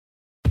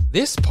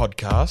This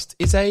podcast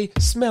is a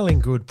Smelling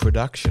Good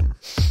production.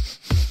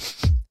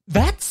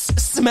 That's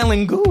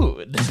smelling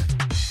good.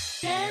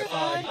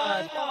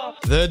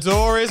 The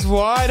door is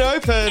wide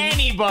open.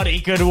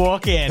 Anybody could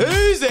walk in.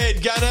 Who's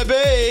it gonna be?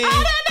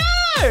 I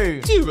don't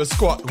know. Do a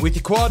squat with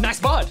your quad. Nice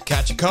bod.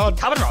 Catch a cod.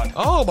 Carbon rod.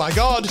 Oh my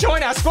god.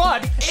 Join our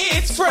squad.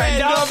 It's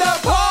Friend of the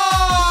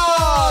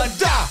Pod!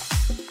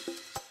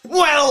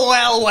 Well,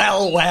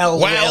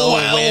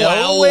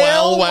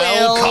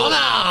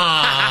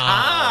 Connor!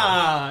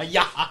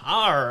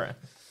 Yar.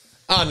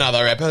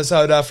 Another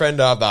episode of Friend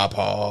of the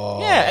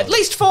Pod. Yeah, at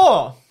least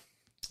 4.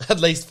 At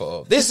least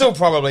 4. This will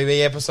probably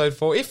be episode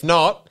 4. If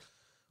not,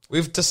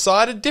 we've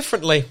decided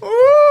differently.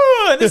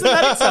 Ooh, isn't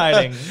that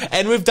exciting?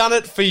 And we've done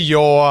it for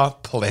your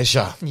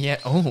pleasure. Yeah.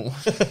 Oh.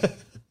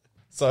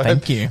 So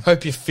Thank you.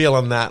 Hope you're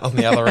feeling that on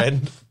the other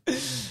end.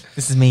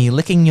 This is me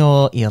licking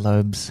your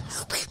earlobes.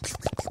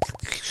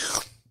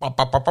 I'm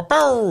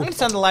going to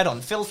turn the light on.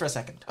 Phil for a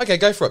second. Okay,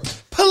 go for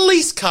it.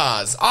 Police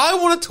cars. I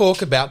want to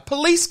talk about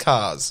police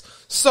cars.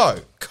 So,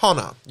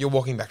 Connor, you're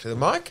walking back to the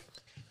mic.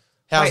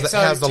 How's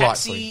the light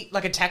for you?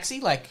 Like a taxi,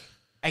 like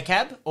a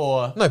cab,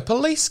 or No,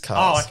 police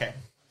cars. Oh, okay.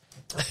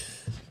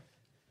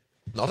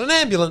 Not an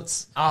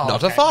ambulance. Oh,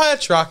 not okay. a fire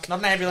truck. Not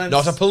an ambulance.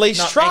 Not a police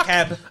not truck. A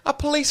cab. A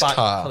police But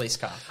car. police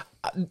car.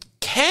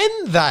 Can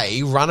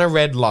they run a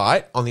red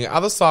light on the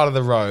other side of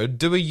the road,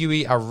 do a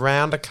U-E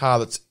around a car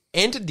that's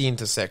entered the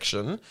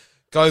intersection,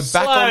 go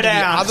back onto the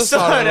other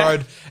side of the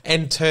road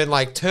and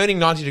turning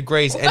 90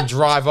 degrees and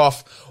drive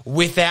off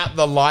without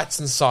the lights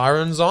and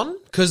sirens on?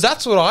 Because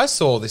that's what I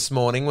saw this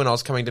morning when I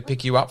was coming to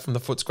pick you up from the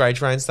Footscray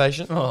train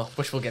station. Oh,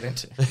 which we'll get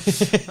into.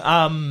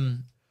 Are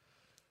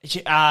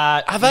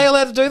they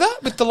allowed to do that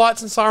with the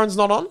lights and sirens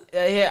not on?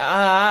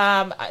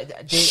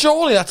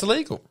 Surely that's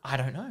illegal. I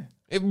don't know.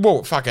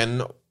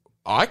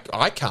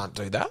 I can't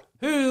do that.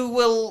 Who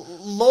will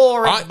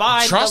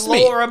abide Trust the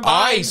me, law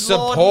abide? I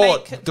support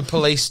Lord, the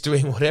police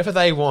doing whatever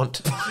they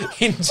want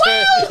in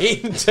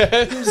terms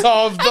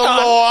of the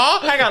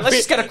law. Hang on, let's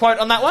just get a quote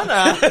on that one.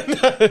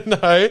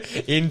 No,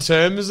 in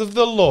terms of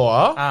the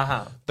law.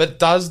 Uh-huh. But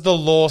does the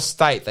law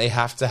state they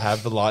have to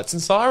have the lights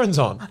and sirens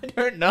on? I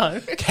don't know.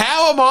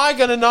 How am I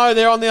going to know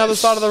they're on the other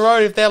side of the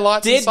road if their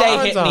lights and Did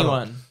sirens they hit aren't on?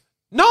 anyone?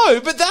 No,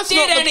 but that's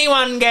not Did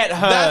anyone get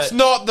hurt? That's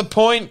not the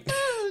point.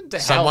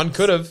 Someone helps.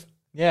 could have.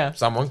 Yeah.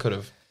 Someone could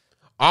have.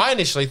 I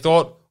initially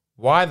thought,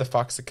 why the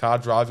fuck's the car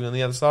driving on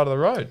the other side of the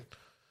road?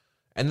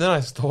 And then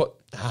I thought,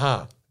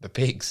 the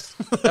pigs.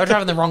 They were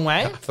driving the wrong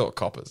way? I thought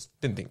coppers.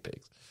 Didn't think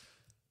pigs.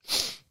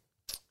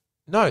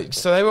 No,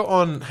 so they were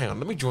on... Hang on,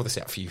 let me draw this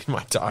out for you in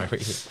my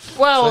diary.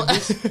 Well,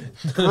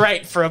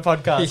 great for a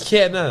podcast.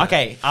 Yeah, no.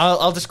 Okay,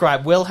 I'll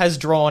describe. Will has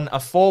drawn a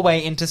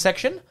 4-way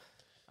intersection.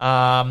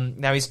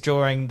 Now he's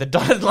drawing the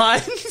dotted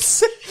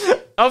lines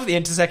of the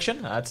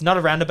intersection. It's not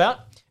a roundabout.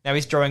 Now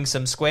he's drawing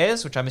some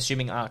squares, which I'm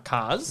assuming are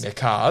cars. They're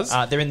cars.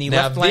 They're in the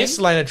now, left lane. This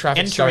lane of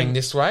traffic's entering- going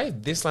this way.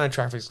 This lane of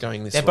traffic's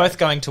going this way. They're both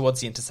going towards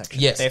the intersection.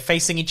 Yes. They're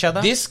facing each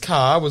other. This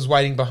car was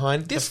waiting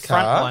behind this The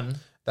front car one.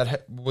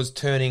 that was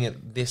turning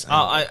at this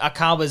angle. A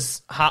car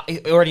was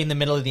already in the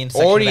middle of the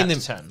intersection. Already about in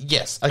to the... turn.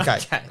 Yes, okay.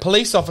 Okay.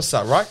 Police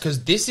officer, right?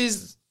 Because this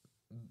is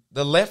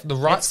the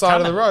right It's side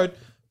of the coming. road.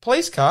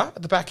 Police car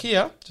at the back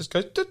here just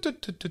goes...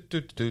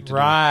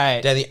 Right.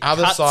 Down the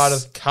other Cuts. side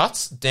of...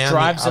 Cuts down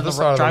Drives the other side of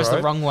the road. drives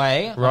the wrong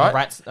way.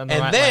 Right. On the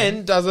And right then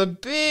lane. does a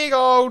big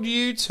old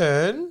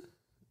U-turn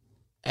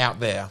out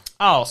there.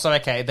 Oh, so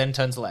okay, then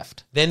turns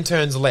left. Then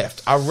turns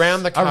left.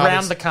 Around the car.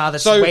 Around the car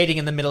that's waiting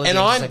in the middle of the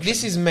intersection.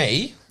 This is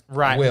me.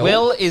 Right.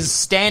 Will is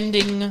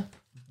standing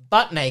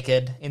butt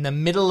naked in the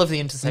middle of the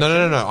intersection.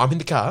 No. I'm in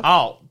the car.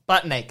 Oh,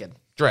 butt naked.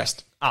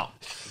 Dressed. Oh.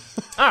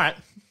 All right.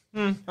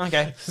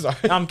 Okay. Sorry.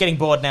 I'm getting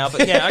bored now,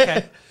 but yeah,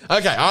 okay.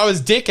 Okay, I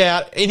was dick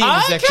out in the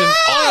intersection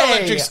on an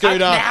electric scooter.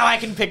 Now I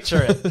can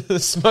picture it.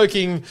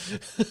 Smoking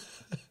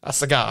a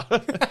cigar.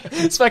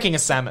 Smoking a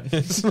salmon.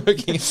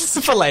 Smoking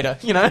For later,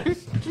 you know?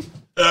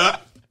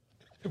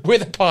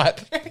 with a pipe.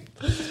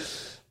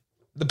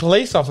 The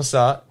police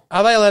officer,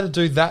 are they allowed to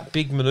do that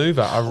big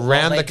manoeuvre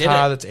around they the did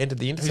car it. that's entered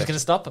the Who's intersection? going to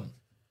stop him?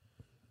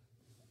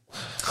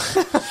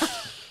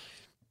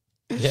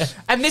 Yeah.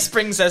 And this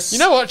brings us You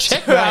know what? to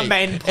Checkmate. our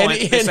main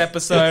point this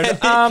episode.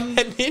 An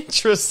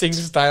interesting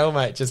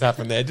stalemate just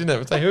happened there,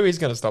 didn't it? So who is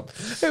going to stop?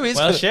 Who is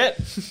Well, gonna... shit.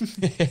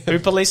 Who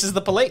polices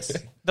the police?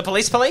 The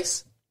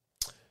police?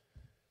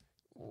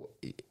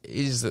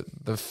 Is it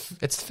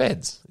it's the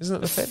feds, isn't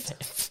it? The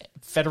feds,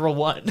 Federal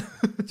one.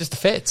 just the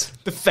feds.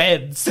 The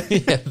feds.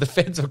 Yeah, the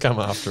feds will come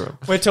after him.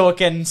 We're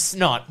talking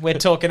snot. We're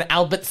talking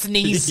Albert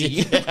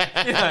Sneezy.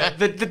 You know,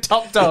 the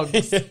top dogs.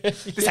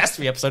 This has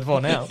to be episode 4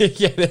 now.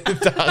 Yeah,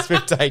 it does.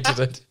 We've dated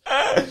it.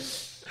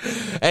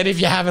 And if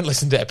you haven't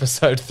listened to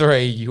episode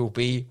 3, you'll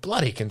be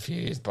bloody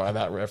confused by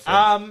that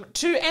reference.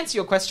 To answer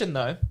your question,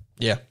 though,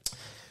 Yeah.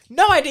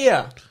 no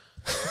idea.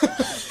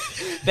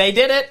 They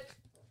did it.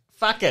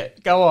 Fuck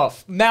it. Go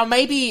off. Now,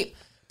 maybe...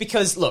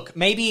 Because, look,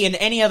 maybe in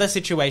any other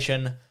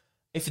situation,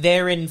 if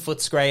they're in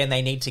Footscray and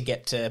they need to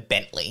get to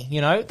Bentley, you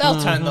know, they'll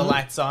turn the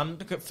lights on.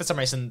 For some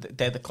reason,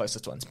 they're the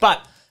closest ones.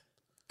 But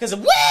because of,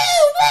 woo,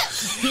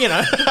 you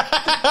know.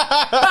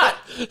 But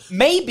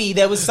maybe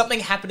there was something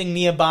happening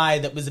nearby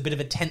that was a bit of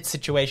a tense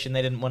situation.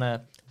 They didn't want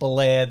to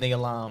blare the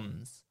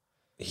alarms.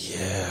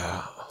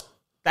 Yeah.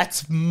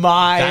 That's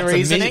my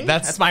reasoning.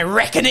 That's my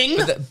reckoning.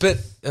 But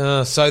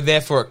so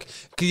therefore,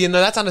 because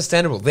that's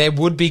understandable. There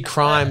would be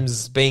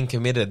crimes being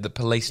committed that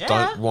police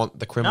don't want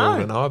the criminal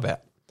to know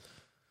about.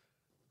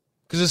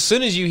 Because as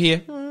soon as you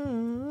hear,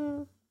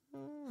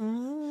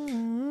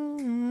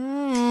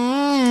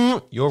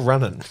 you're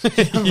running.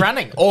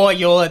 Running. Or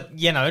you're,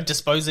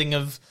 disposing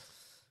of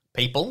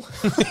people.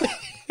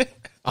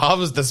 I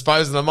was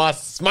disposing of my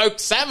smoked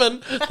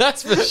salmon.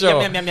 That's for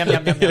sure. Yum, yum, yum,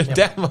 yum, yum, yum, yum.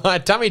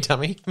 Down my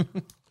tummy.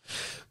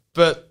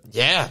 But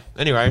yeah,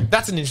 anyway,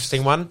 that's an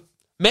interesting one.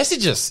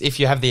 Message us if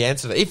you have the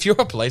answer. If you're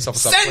a police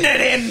officer, send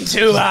it in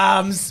to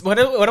what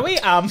are we?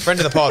 Friend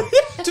of the pod.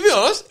 To be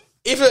honest,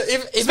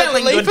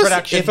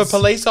 if a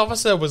police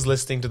officer was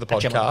listening to the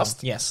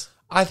podcast, yes,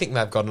 I think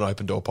they've got an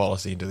open door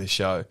policy into this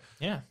show.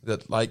 Yeah,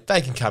 that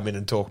they can come in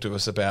and talk to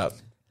us about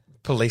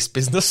police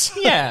business.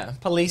 Yeah,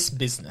 police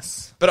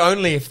business. But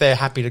only if they're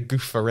happy to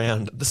goof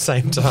around at the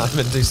same time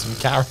and do some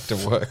character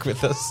work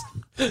with us.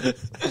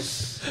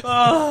 As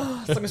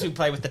long as we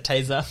play with the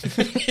taser.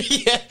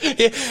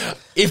 yeah.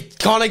 If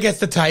Connor gets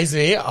to tase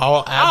me,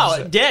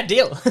 yeah,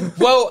 deal.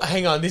 Well,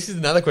 hang on. This is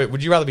another question.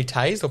 Would you rather be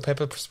tased or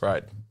pepper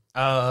sprayed?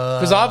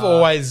 Because I've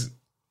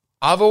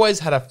always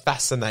had a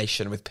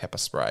fascination with pepper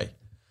spray.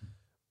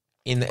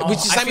 Which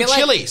is same with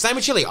chili. Same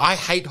with chili. I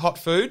hate hot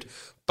food.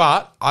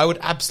 But I would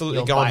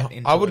absolutely go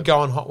on. I would go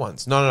on hot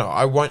ones. No.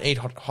 I won't eat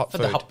hot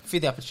food for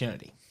the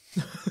opportunity.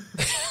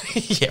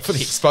 Yeah, for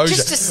the exposure.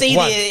 Just to see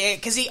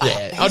because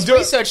his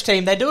research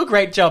team, they do a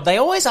great job. They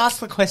always ask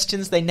the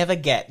questions they never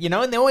get,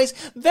 and they're always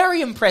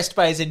very impressed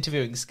by his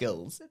interviewing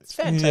skills. It's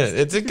fantastic.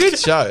 Yeah, it's a good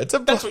show.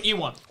 That's what you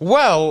want.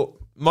 Well,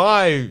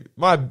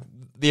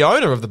 the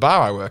owner of the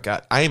bar I work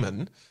at,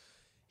 Eamon,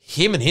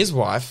 him and his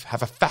wife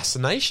have a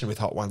fascination with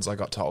hot ones. I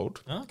got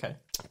told. Oh, okay.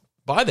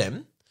 By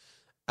them.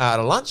 At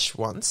a lunch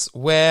once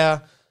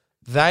where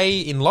they,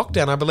 in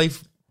lockdown, I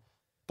believe,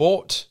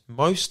 bought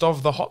most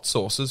of the hot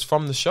sauces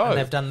from the show. And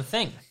they've done the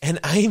thing. And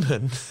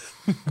Eamon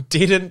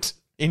didn't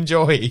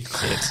enjoy it.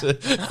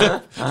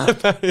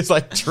 He was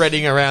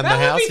treading around the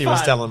house, he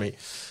was telling me.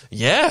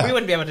 Yeah. We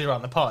wouldn't be able to do it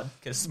on the pod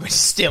because we're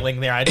stealing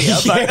their idea.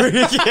 But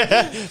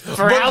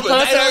for our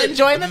personal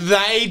enjoyment.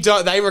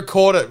 They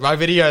record it by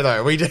video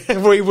though.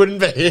 We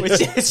wouldn't be.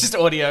 It's just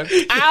audio.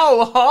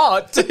 Ow,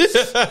 hot. Now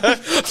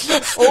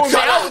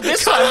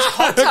this one's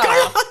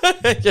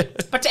hotter.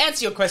 But to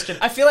answer your question,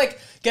 I feel like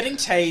getting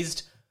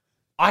tased,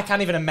 I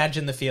can't even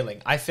imagine the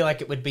feeling. I feel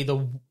like it would be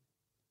the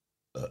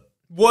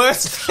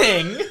worst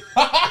thing.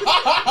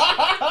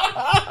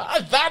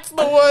 That's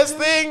the worst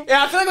thing.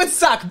 Yeah, I feel like it would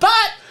suck.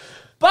 But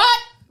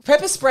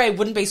pepper spray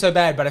wouldn't be so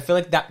bad, but I feel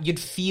like that you'd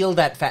feel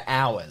that for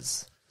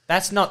hours.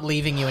 That's not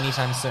leaving you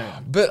anytime soon.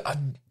 But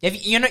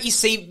you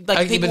see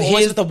people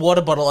always with a water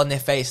bottle on their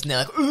face and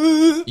they're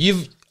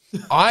like,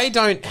 I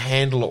don't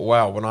handle it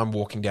well when I'm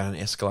walking down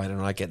an escalator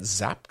and I get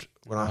zapped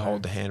when I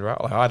hold the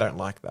handrail. I don't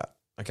like that.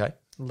 Okay.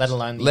 Let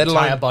alone the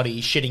entire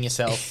body shitting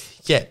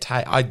yourself. Yeah,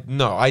 I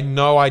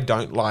know I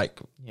don't like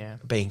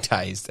being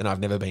tased, and I've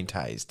never been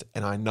tased,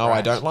 and I know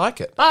I don't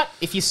like it. But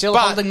if you're still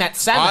holding that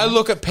salmon, I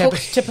look at pepper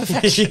to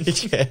perfection.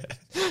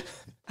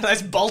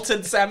 Those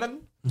bolted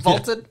salmon,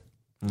 blasted.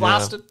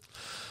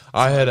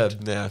 I heard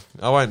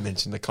I won't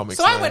mention the comics.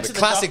 So I went to the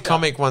classic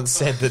comic once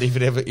said that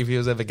if he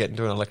was ever getting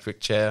into an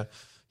electric chair,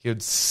 he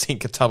would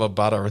sink a tub of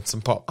butter and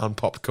some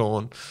unpopped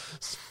corn.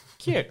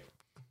 Cute.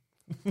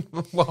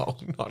 Well,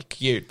 not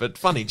cute, but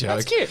funny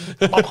joke.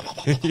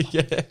 That's cute.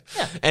 Yeah.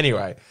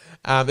 Anyway,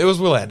 it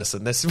was Will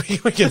Anderson. We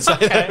can say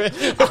that.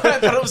 I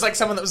thought it was like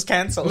someone that was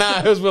cancelled. No,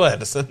 it was Will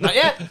Anderson. Not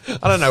yet.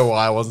 I don't know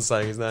why I wasn't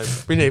saying his name.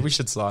 We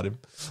should cite him.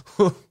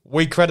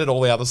 We credit all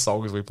the other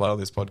songs we play on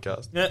this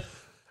podcast.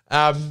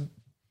 Yeah.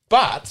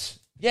 But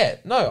yeah,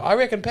 no, I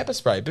reckon pepper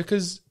spray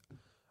because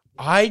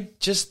I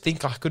just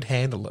think I could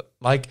handle it.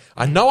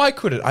 I know I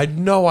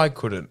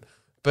couldn't.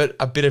 But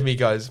a bit of me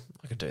goes,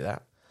 I could do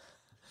that.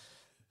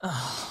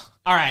 Oh.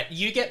 All right,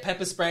 you get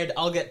pepper sprayed,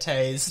 I'll get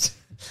tased.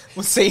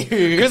 We'll see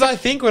who. Because I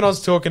think when I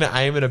was talking to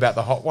Eamon about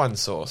the hot one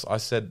sauce, I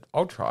said,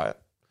 I'll try it.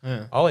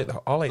 Yeah. I'll eat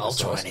the sauce.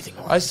 Try anything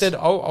once. I said,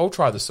 I'll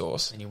try the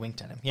sauce. And you winked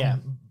at him. Yeah.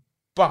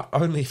 But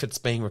only if it's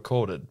being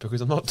recorded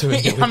because I'm not doing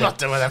it with I'm not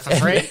doing that for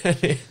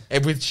free.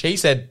 And she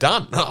said,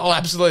 done.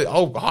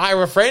 I'll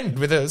hire a friend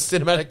with a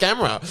cinematic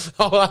camera.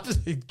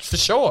 For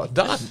sure,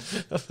 done.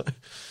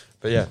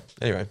 But yeah,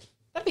 anyway.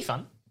 That'd be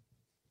fun.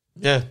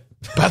 Yeah.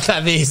 But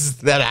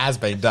that has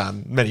been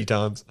done many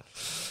times.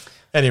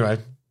 Anyway,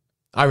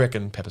 I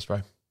reckon pepper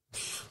spray.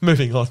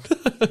 Moving on.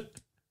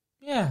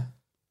 Yeah.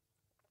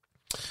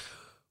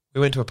 We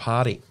went to a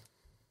party.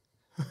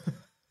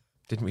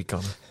 Didn't we,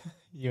 Connor?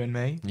 You and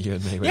me? You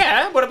and me.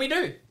 Yeah, what did we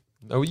do?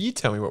 Oh, you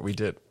tell me what we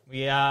did.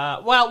 We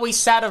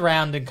sat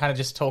around and kind of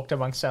just talked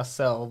amongst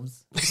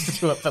ourselves. Just to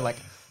do it for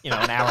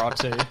an hour or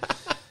two.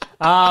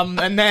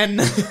 And then,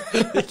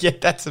 Yeah,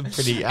 that's a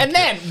pretty. and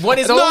then, what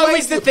is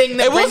always the thing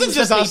that it wasn't brings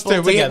just the us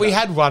people two. together? We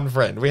had one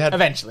friend. We had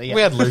Eventually, yeah.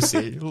 we had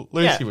Lucy. Lucy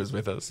Yeah. was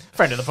with us.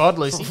 Friend of the pod,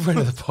 Lucy. Friend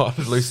of the pod,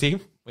 Lucy.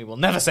 We will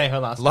never say her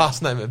last name.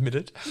 Last name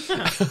omitted.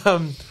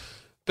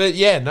 But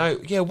yeah, no,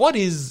 yeah. What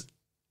is?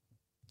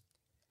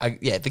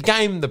 The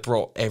game that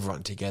brought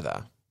everyone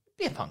together.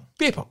 Beer pong.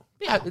 Beer pong.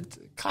 Yeah. It's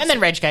And then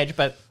Rage Cage,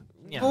 but,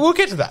 you know. we'll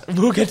get to that.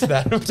 We'll get to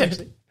that.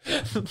 Potentially.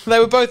 They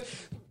were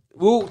both.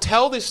 We'll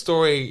tell this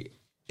story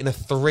in a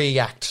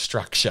 3-act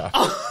structure.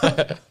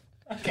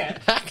 Okay.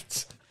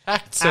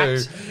 Act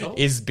 2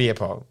 is beer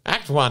pong.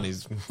 Act 1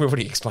 is, we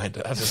already explained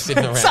it. I was just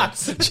sitting around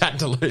Sucks. chatting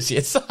to Lucy.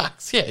 It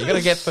sucks. Yeah, you got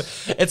to get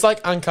it's like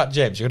Uncut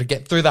Gems. You got to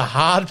get through the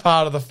hard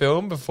part of the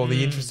film before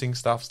the interesting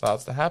stuff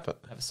starts to happen.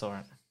 Never saw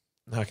it.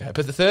 Okay,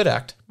 but the third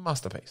act,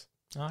 masterpiece.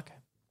 Okay.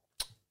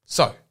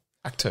 So,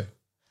 Act 2,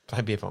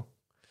 play beer pong.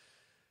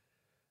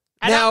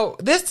 Now,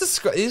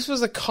 this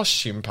was a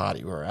costume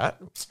party we were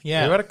at.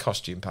 Yeah. We were at a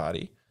costume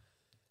party.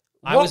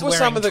 I was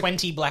wearing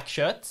 20 black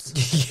shirts.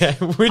 Yeah,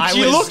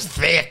 you looked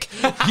thick.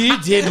 You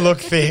did look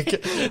thick.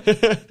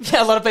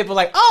 A lot of people were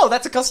like, oh,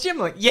 that's a costume. I'm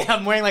like, yeah,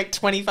 I'm wearing like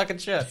 20 fucking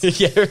shirts.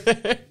 Yeah.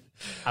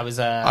 I was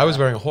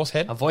wearing a horse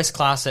head. a voice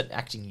class at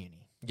acting uni.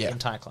 Yeah. The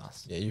entire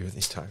class. Yeah, you were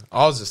this time.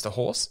 I was just a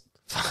horse.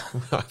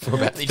 For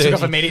about You took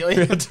off immediately?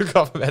 I took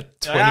off about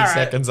 20 All right.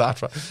 seconds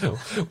after.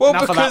 Well,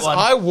 Enough of that because one.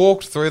 I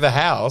walked through the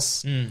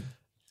house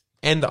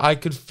and I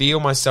could feel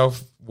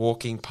myself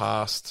walking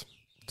past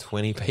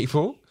 20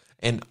 people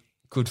and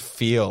could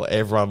feel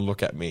everyone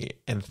look at me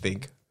and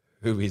think,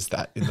 who is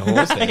that in the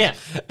horse head? Yeah.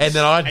 And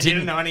then I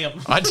didn't know any of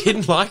them. I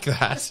didn't like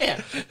that.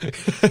 Yeah.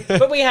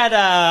 But we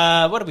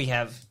had, what did we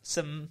have?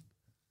 Some...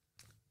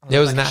 There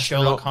was like an a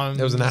astronaut. Sherlock Holmes.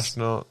 There was an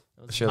astronaut.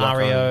 Sherlock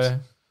Mario. Holmes. A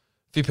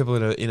few people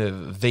in a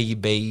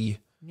VB.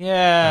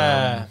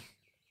 Yeah.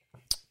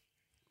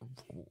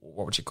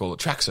 What would you call it?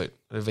 Tracksuit.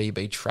 A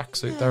VB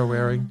tracksuit they were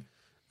wearing.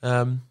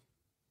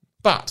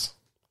 But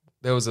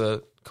there was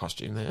a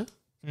costume there.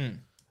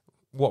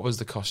 What was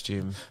the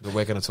costume that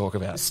we're going to talk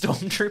about?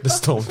 Stormtrooper. The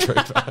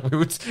Stormtrooper.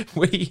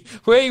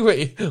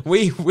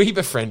 We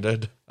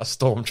befriended a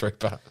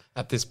Stormtrooper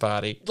at this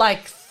party.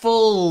 Like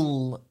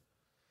full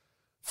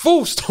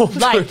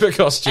Stormtrooper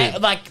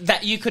costume. like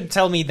that, you could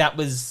tell me that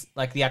was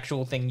like the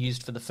actual thing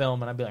used for the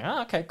film, and I'd be like,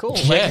 oh, okay, cool.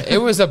 Yeah, Like, it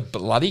was a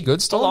bloody good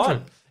Stormtrooper.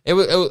 on. It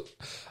was.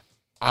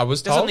 I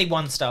was there's told. only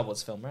one Star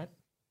Wars film, right?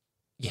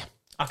 Yeah,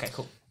 Okay,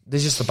 cool.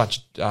 there's just a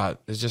bunch.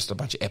 There's just a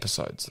bunch of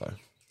episodes though.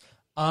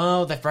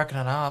 Oh, they've broken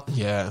it up.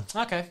 Yeah,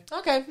 Okay. it's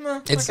okay. a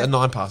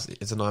 9-part.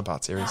 It's a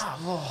 9-part series.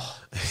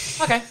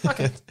 Okay.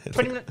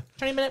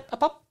 20 minute a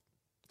pop?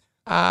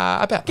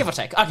 About Give or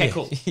take. Okay,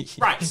 cool.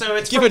 Right, so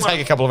it's give from or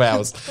take a couple of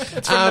hours.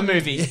 it's from the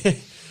movie.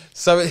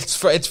 So it's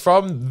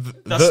from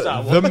The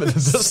Star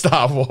Wars. the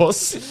Star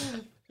Wars,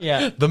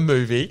 Yeah. the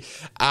movie.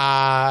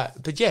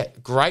 But yeah,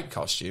 great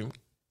costume.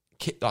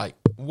 Like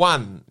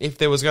won. If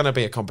there was going to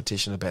be a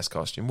competition of best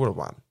costume, would have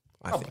won.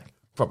 I think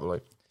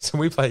probably. So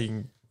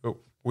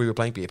we were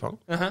playing beer pong.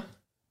 Uh-huh.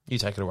 You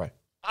take it away.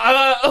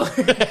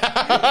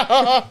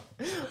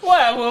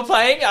 Well, we were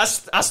playing us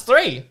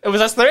three. It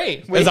was us three.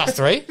 It was us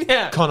three.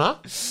 Yeah. Connor.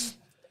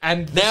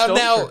 And the Now,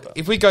 Stormtrooper.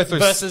 if we go through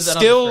Versus another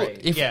skill, three.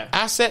 if Yeah.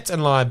 assets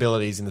and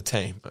liabilities in the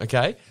team,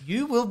 okay?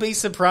 You will be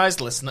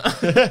surprised, listener.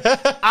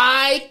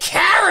 I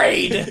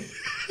carried.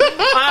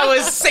 I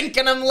was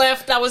sinking them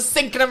left. I was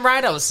sinking them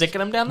right. I was sinking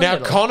them down the Now,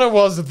 middle. Connor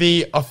was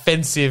the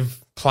offensive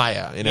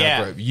player in Yeah.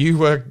 our group. You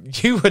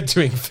were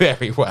doing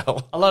very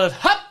well. A lot of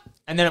hup,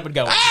 and then it would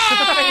go.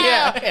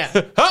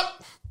 Yeah.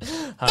 Hup!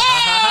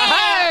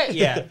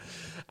 Yeah.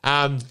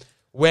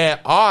 Where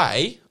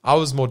I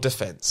was more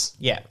defense.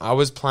 Yeah. I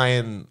was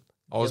playing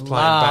Loved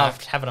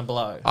back. having a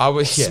blow. I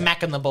was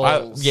smacking the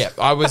balls.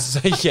 I was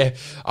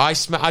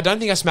I don't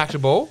think I smacked a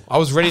ball. I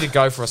was ready to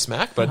go for a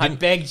smack, but I I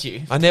didn't. begged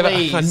you. I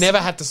never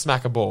had to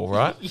smack a ball,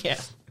 right? Yeah.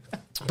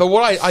 But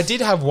what I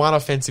did have one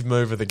offensive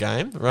move of the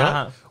game, right?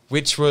 Uh-huh.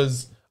 Which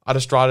was I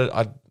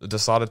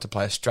decided to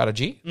play a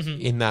strategy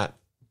in that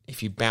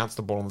if you bounce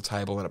the ball on the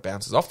table and it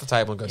bounces off the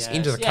table and goes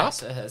into the cup,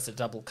 It's a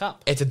double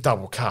cup. it's a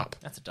double cup.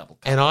 That's a double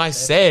cup. And I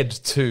said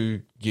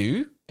to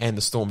you and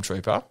the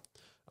Stormtrooper,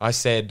 I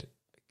said,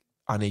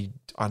 I need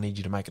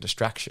you to make a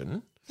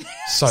distraction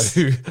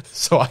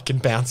so I can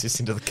bounce this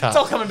into the cup. It's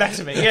all coming back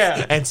to me.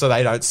 Yeah. And so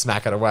they don't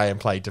smack it away and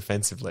play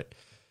defensively.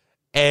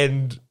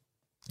 And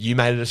you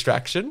made a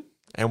distraction.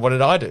 And what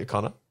did I do,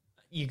 Connor?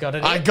 You got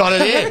it. I got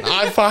it in.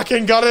 I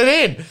fucking got it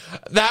in.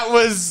 That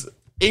was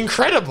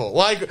incredible.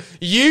 Like,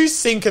 you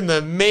sinking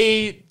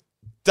me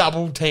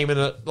double teaming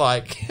it,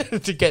 like,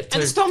 to get to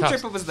and the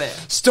Stormtrooper cups. was there.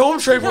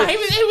 Stormtrooper. No, he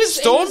was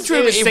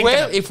Stormtrooper. sinking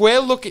it. If we're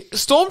looking,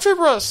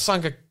 Stormtrooper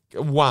sunk a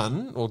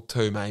 1 or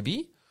 2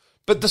 maybe,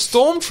 but the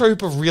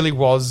Stormtrooper really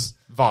was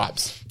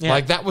vibes. Yeah.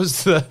 Like that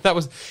was.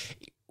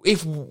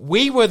 If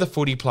we were the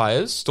footy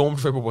players,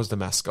 Stormtrooper was the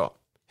mascot.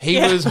 He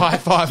was high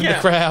fiving the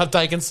crowd,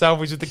 taking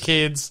selfies with the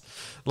kids.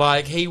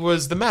 Like he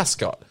was the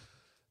mascot.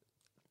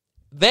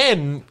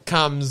 Then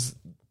comes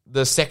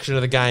the section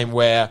of the game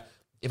where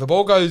if a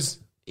ball goes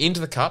into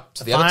the cup.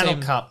 So the final other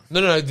team, cup.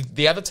 No.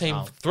 The other team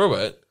threw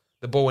it.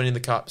 The ball went in the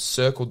cup,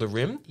 circled the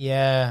rim.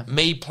 Yeah.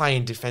 Me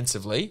playing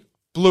defensively,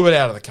 blew it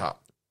out of the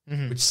cup,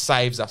 which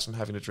saves us from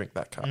having to drink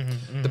that cup.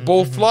 The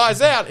ball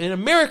flies out, and in a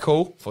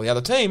miracle for the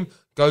other team,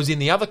 goes in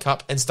the other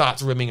cup and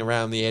starts rimming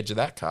around the edge of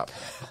that cup.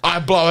 I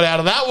blow it out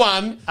of that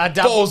one. A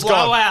double Ball's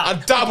blowout. gone.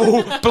 A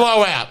double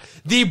blowout.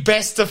 The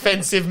best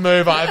defensive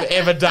move I've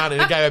ever done in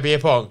a game of beer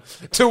pong.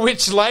 To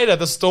which later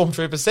the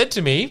Stormtrooper said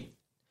to me,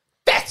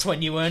 That's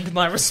when you earned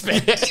my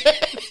respect.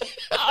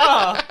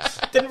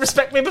 Didn't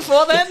respect me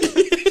before then?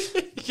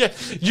 yeah,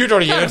 you'd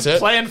already earned it.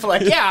 Playing for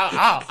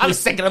I was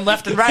sinking them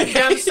left and right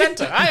down the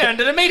centre. I earned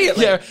it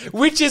immediately. Yeah,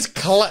 which is,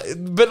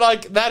 but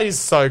like, that is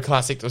so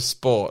classic to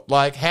sport.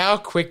 Like, how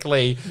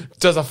quickly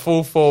does a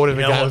full forward in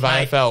a game of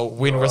AFL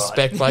win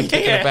respect by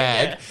kicking a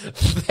bag?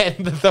 Then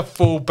the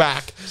full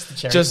back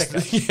just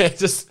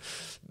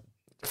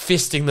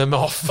fisting them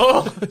off.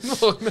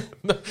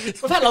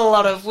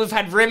 We've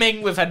had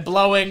rimming, we've had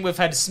blowing, we've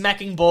had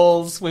smacking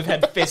balls, we've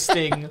had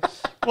fisting.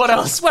 What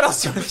else do you want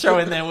to throw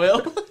in there,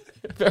 Will?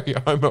 Very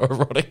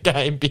homoerotic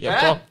game, beer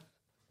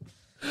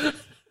pong.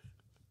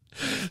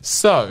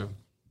 So,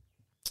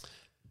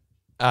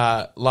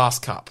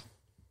 last cup.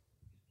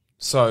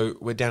 So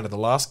we're down to the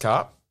last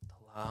cup.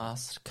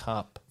 Last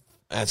cup.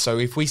 And so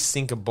if we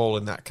sink a ball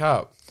in that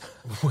cup,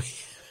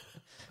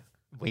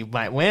 we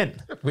might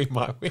win. We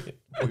might win.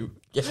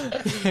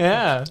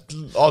 Yeah.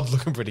 Odds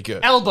looking pretty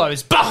good.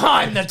 Elbows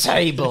behind the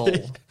table.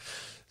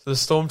 So the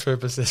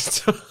Stormtrooper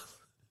says to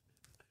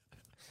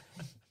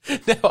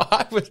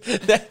I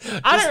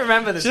don't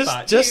remember this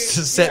part. Just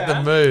to set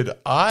the mood,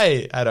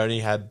 I had only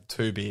had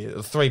 3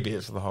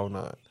 beers for the whole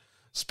night,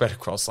 spread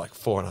across like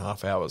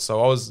 4.5 hours.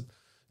 So I was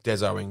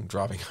desoing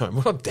driving home.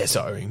 Well, not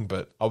desoing,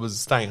 but I was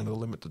staying under the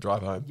limit to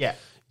drive home. Yeah.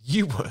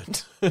 You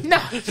weren't. No.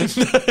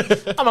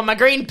 I'm on my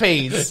green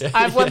peas.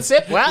 I have one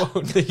sip. Well,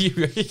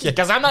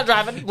 because I'm not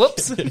driving.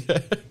 Whoops.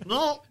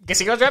 Guess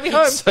you gotta drive you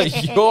home. So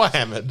you're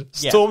hammered.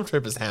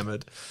 Stormtrooper's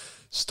hammered.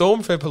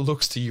 Stormtrooper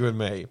looks to you and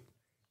me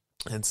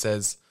and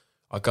says,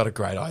 I got a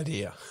great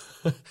idea.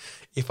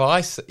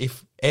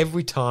 If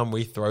every time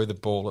we throw the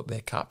ball at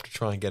their cup to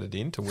try and get it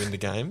in to win the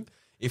game,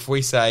 if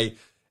we say,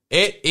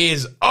 it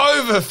is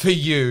over for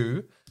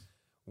you,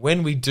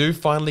 when we do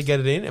finally get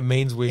it in, it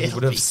means we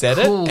would have said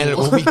it and it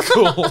will be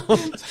cool.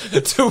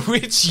 To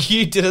which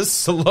you did a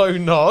slow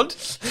nod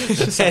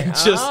and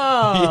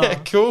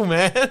yeah, cool,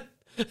 man,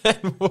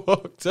 and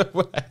walked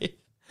away.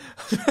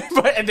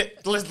 And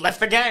it left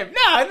the game.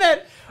 No, and then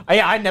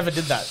I never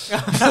did that.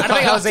 I don't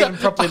think I was even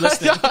properly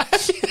listening.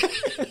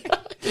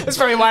 That's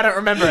probably why I don't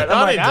remember it.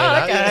 I'm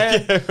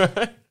okay. Yeah,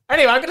 right.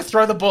 Anyway, I'm going to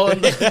throw the ball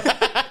in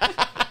the...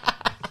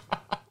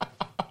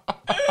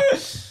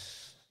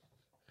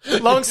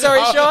 Long story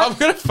short, I'm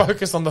going to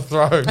focus on the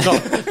throw,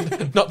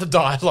 not the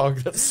dialogue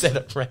that set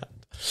it round.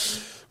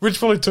 Which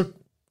probably took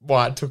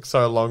why it took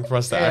so long for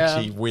us to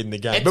actually win the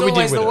game. It's but we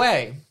always did win the it.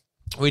 way.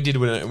 We did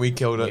win it and we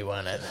killed it. We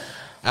won it.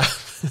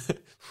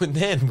 And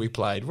then we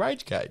played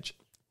Rage Cage.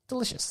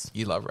 Delicious.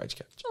 You love Rage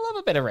Cage. I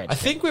love a bit of Rage I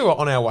think we were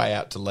on our way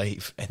out to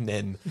leave and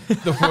then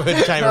the word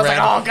came I was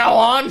around. like, go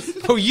on.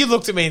 Well, you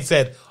looked at me and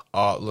said,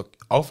 oh, look,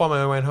 I'll find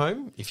my own way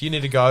home. If you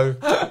need to go,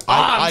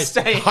 I'm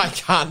staying. I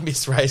can't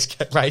miss Rage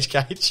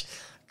Cage.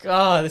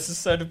 God, this is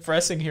so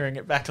depressing hearing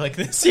it back like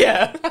this.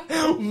 Yeah.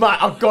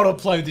 I've got to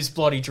play this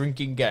bloody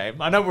drinking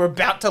game. I know we're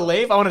about to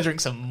leave. I want to drink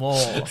some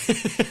more.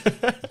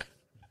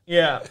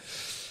 Yeah.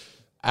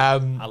 I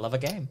love a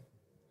game.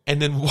 And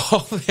then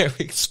while they're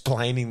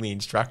explaining the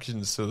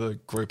instructions to the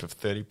group of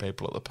 30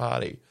 people at the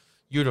party,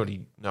 you'd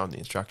already known the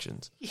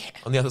instructions. Yeah.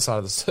 On the other side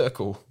of the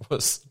circle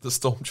was the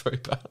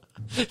Stormtrooper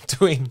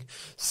doing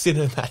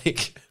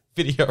cinematic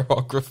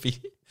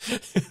videography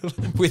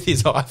with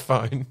his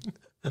iPhone,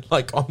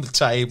 like on the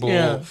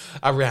table,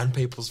 around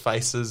people's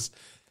faces.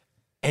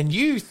 And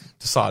you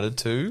decided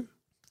to...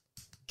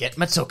 get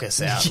my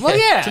tuchus out. Yeah, well,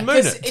 yeah. to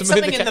moon it. It's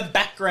something in the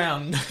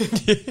background.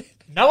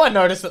 No one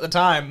noticed at the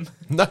time.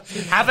 No,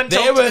 Haven't there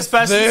talked were to this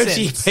person 30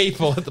 since.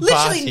 people at the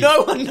party. Literally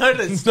no one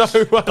noticed. No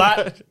one.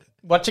 But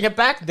watching it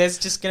back, there's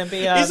just going to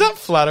be a Is that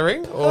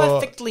flattering?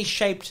 Or perfectly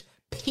shaped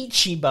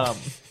peachy bum.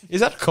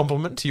 is that a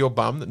compliment to your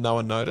bum that no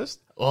one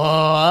noticed?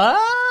 No.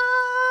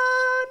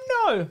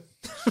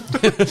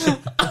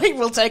 I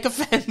will take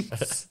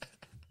offense.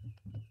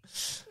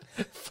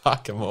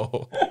 Fuck them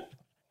all.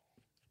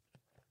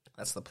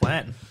 That's the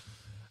plan.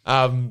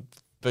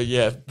 But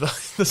yeah, the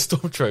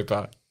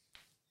Stormtrooper.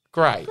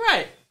 Great.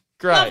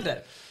 Loved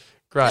it.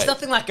 Great. There's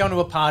nothing like going to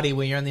a party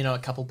where you only know a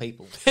couple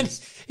people.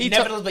 He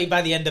Inevitably,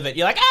 by the end of it,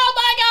 you're like, oh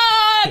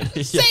my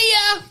God, see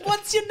ya.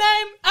 What's your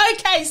name?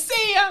 Okay,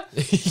 see ya.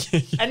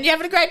 And you're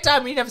having a great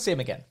time and you never see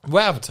him again.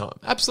 Wow of a time.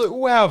 Absolute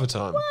wow of a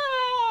time.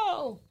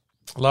 Wow.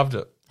 Loved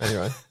it.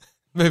 Anyway,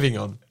 moving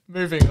on.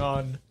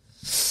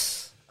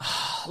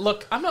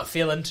 Look, I'm not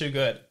feeling too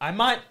good. I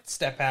might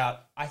step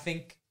out. I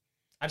think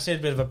I just need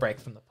a bit of a break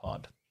from the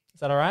pod.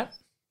 Is that all right?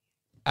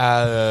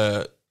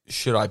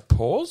 Should I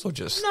pause or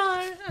just...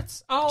 No,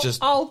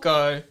 I'll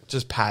go.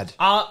 Just pad.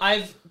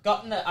 I've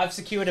I've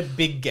secured a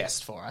big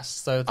guest for us,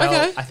 so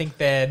Okay. I think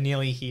they're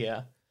nearly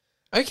here.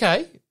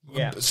 Okay.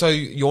 Yeah. So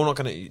you're not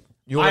going to...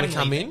 You're I'm going to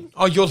come leaving. in?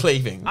 Oh, you're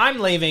leaving. I'm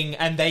leaving,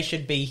 and they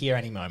should be here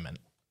any moment.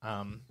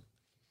 I'm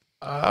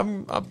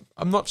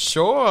not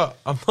sure.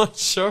 I'm not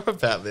sure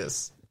about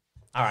this.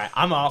 All right,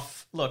 I'm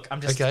off. Look,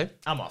 Okay.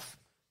 I'm off.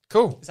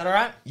 Cool. Is that all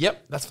right?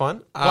 Yep, that's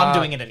fine. Well, I'm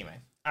doing it anyway.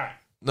 All right.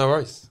 No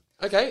worries.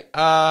 Okay.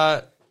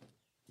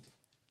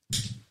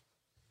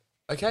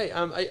 Okay.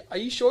 Are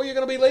you sure you're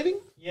going to be leaving?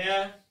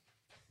 Yeah.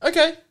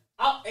 Okay.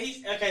 Oh,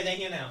 okay. They're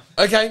here now.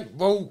 Okay.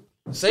 Well,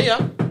 see ya.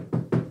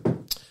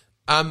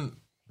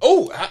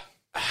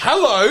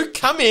 Hello.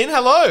 Come in.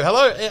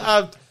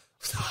 Hello.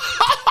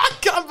 I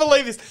can't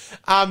believe this.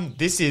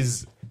 This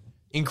is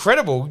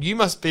incredible. You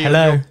must be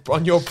Hello.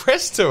 on your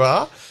press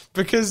tour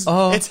because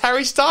it's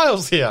Harry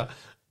Styles here.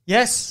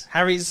 Yes,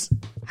 Harry.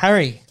 It's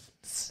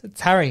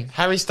Harry.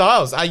 Harry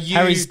Styles. Are you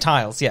Harry's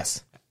tiles.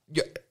 Yes.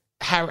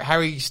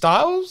 Harry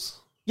Styles?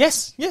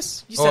 Yes. You Or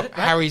said it.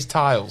 Right? Harry's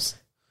Tiles?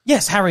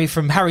 Yes, Harry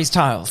from Harry's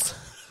Tiles.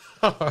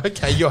 Oh,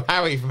 okay, you're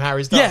Harry from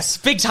Harry's Tiles. Yes,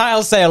 big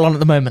tile sale on at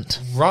the moment.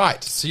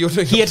 Right. So you're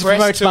doing Here a to press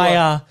promote tour.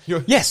 my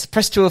You're-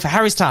 press tour for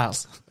Harry's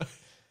Tiles.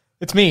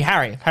 It's me,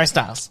 Harry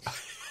Styles.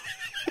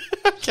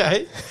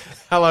 Okay.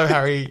 Hello,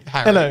 Harry.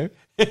 Hello,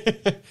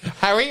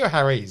 Harry or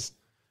Harry's?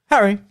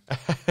 Harry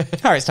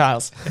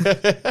Styles.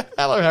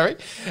 Hello, Harry.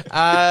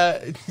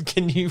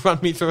 Can you run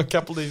me through a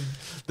couple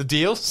of the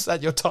deals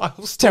at your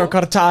tiles store?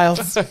 Terracotta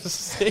tiles,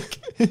 Sick.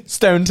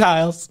 stone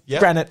tiles, Yep.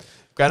 granite,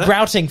 Granite?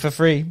 grouting for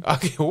free.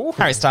 Okay. Ooh.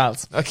 Harry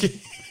Styles. Okay.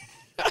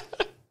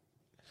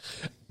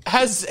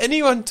 Has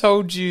anyone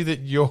told you that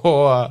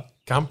your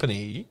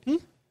company,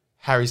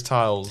 Harry's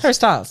Tiles... Harry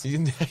Styles.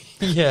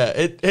 Yeah,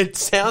 it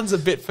sounds a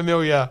bit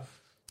familiar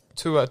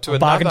to another...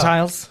 Bargain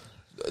tiles.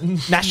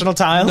 National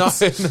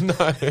tiles.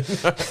 No.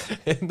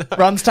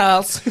 Ron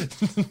Styles.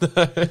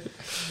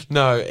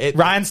 No,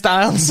 Ryan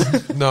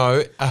Styles.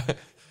 no.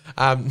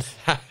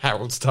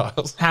 Harold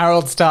Styles.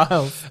 Harold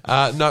Styles.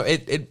 No,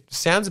 it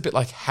sounds a bit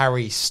like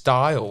Harry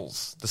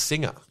Styles, the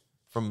singer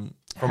from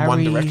One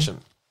Harry- Direction.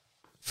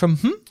 From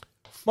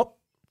What?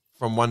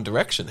 From One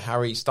Direction,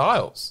 Harry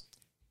Styles.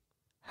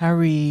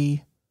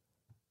 Harry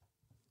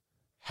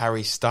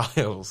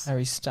Styles.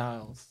 Harry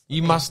Styles.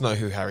 You must know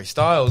who Harry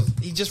Styles.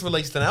 He just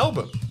released an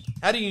album.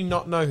 How do you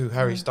not know who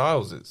Harry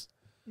Styles is?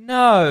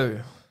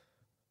 No.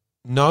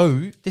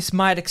 No. This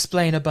might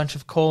explain a bunch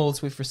of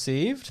calls we've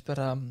received, but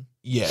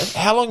Yeah.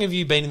 How long have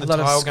you been in the lot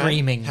of tile game?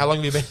 screaming. How long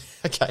have you been?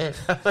 Okay.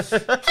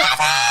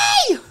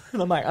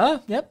 and I'm like,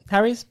 oh, yep,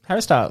 Harry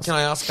Styles. Can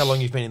I ask how long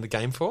you've been in the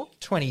game for?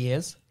 20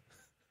 years.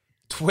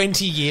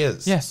 20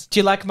 years. Yes. Do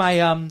you like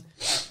my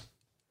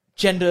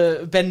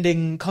gender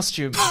bending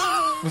costume?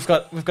 We've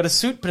got a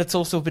suit, but it's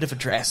also a bit of a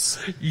dress.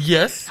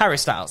 Yes. Harry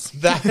Styles.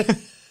 That.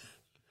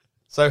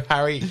 So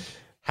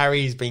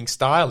Harry's being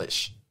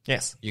stylish,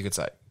 Yes. you could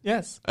say.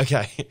 Yes.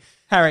 Okay.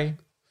 Harry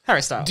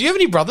Styles. Do you have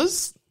any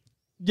brothers?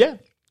 Yeah.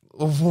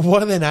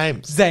 What are their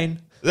names? Zane.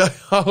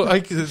 Oh,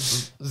 okay.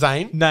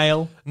 Zane?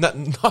 Nail. No,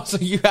 so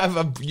you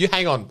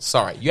hang on,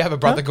 sorry. You have a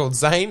brother called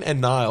Zane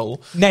and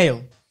Niall.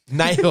 Nail.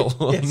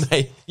 Nail.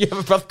 Yes. You have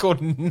a brother called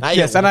Nail.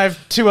 Yes, and I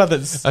have two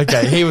others.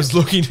 Okay, he was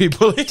looking to be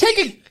bullied. Take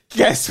a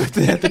guess what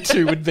the other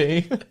two would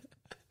be.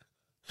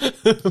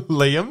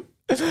 Liam.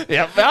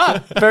 Yep.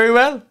 Very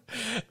well.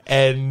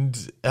 And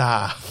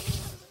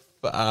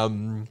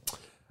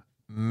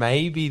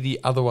maybe the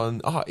other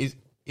one. Oh, is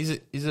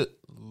it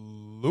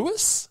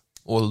Lewis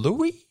or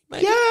Louis?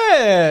 Maybe?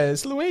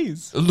 Yes,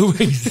 Louise.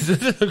 Louis.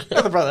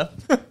 Other brother.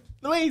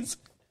 Louise.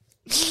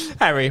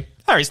 Harry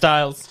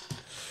Styles.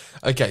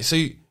 Okay, so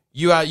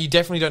you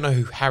definitely don't know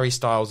who Harry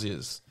Styles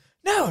is.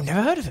 No,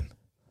 never heard of him.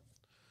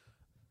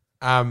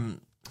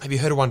 Have you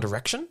heard of One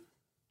Direction?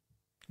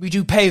 We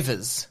do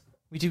pavers.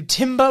 We do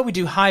timber. We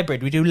do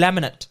hybrid. We do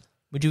laminate.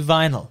 We do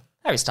vinyl.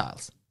 Harry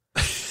Styles.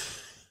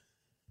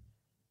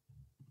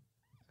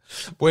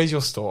 Where's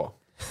your store?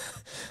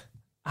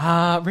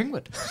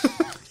 Ringwood.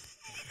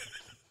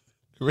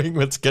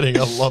 Ringwood's getting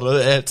a lot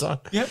of airtime.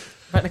 Yep.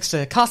 Right next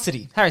to Car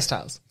City. Harry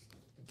Styles.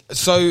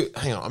 So,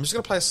 hang on. I'm just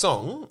going to play a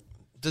song.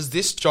 Does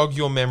this jog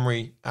your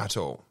memory at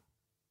all?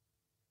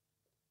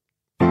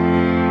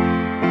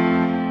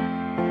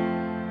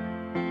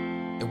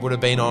 It would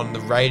have been on the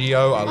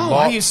radio a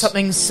lot. I used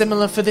something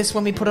similar for this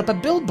when we put up a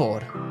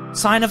billboard.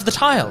 Sign of the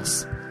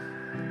tiles.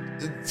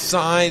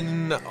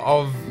 Sign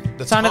of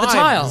the Sign of the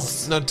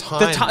tiles. tiles. No,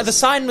 times. The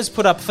sign was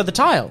put up for the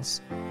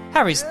tiles.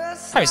 Harry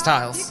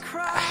Styles.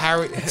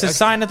 Harry. It's a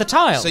sign of the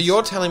tiles. So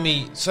you're telling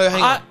me... So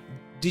hang on.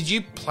 Did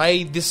you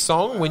play this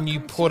song when you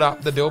put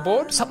up the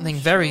billboard? Something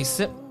very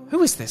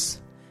Who is this?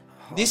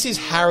 This is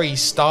Harry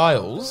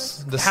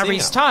Styles, the Harry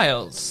singer.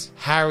 Styles.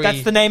 Harry.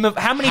 That's the name of...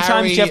 How many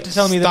times do you have to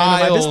tell me the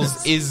Styles name of my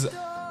business? is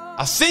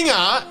a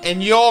singer,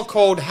 and you're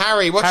called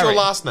Harry. What's Harry. your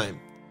last name?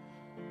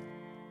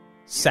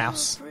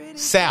 Souse.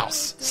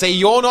 Souse. See,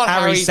 you're not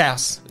Harry Harry.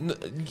 Souse.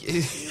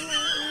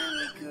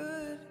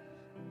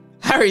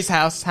 Harry's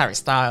house. Harry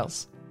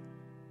Styles.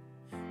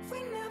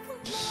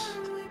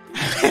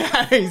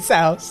 Harry's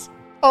house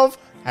of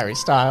Harry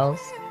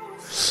Styles.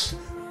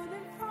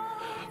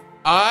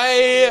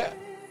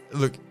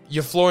 Look,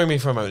 you're flooring me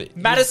for a moment.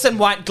 Madison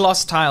White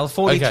gloss tile,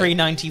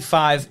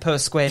 $43.95 per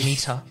square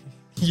meter.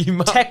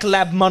 Tech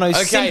Lab Mono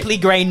Simply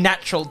Grey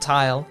natural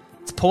tile.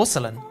 It's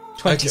porcelain,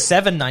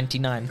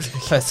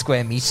 $27.99 per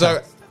square meter.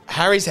 So,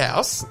 Harry's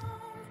house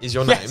is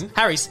your name? Yes,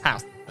 Harry's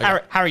house.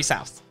 Harry's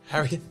house.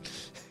 Harry.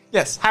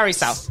 Yes, Harry's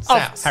house.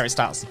 Souse. Harry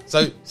Styles.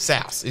 So,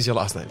 Souse is your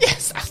last name?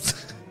 Yes,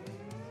 Souse.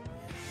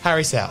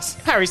 Harry's house.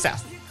 Harry's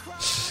house.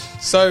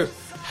 So,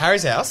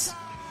 Harry's house,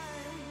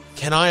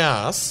 can I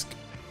ask,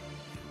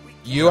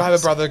 you have a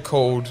brother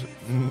called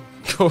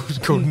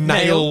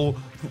Nail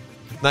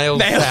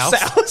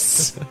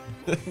Souse.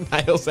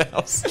 Nail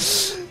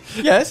Souse.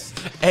 Yes.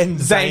 And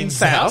Zane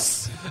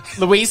Souse.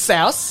 Louise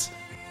Souse.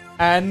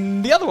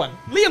 And the other one,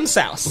 Liam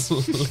Souse.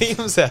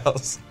 Liam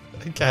Souse.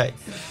 Okay.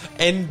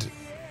 And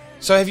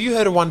so have you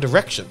heard of One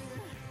Direction?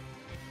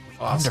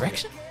 One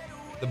Direction?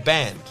 The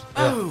band.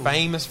 The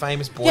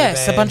famous boy band.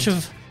 Yes, a bunch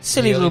of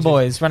silly little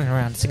boys running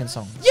around singing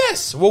songs.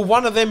 Yes. Well,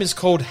 one of them is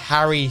called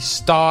Harry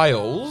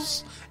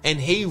Styles, and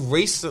he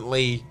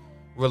recently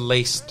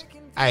released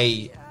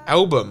a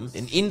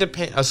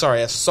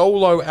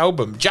solo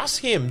album. Just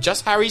him,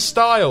 just Harry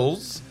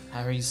Styles.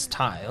 Harry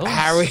Styles?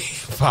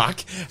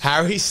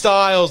 Harry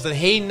Styles, and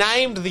he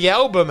named the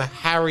album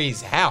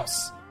Harry's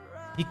House.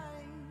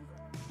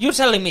 You're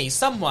telling me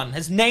someone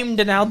has named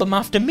an album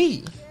after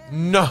me?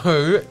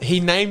 No, he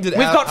named it.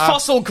 We've got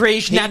Fossil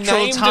Greige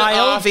natural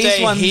tile.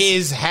 These ones,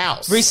 his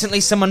house.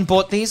 Recently, someone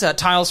bought these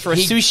tiles for a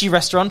sushi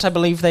restaurant. I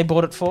believe they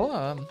bought it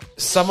for.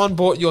 Someone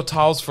bought your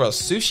tiles for a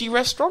sushi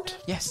restaurant?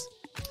 Yes.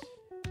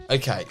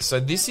 Okay, so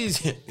this is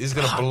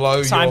going to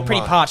blow your mind. I'm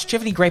pretty parched. Do you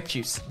have any grape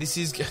juice? This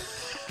is gonna.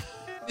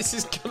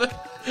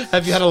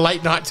 Have you had a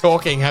late night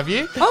talking? Have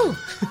you? Oh.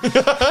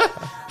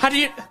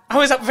 I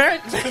was up very,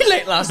 very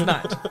late last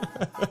night.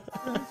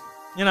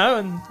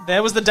 And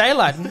there was the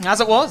daylight, as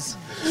it was.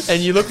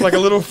 And you look like a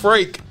little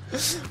freak.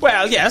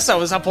 Well, yes, I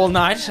was up all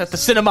night at the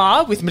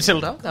cinema with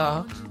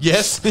Matilda.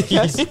 Yes.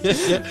 Yes.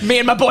 Me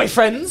and my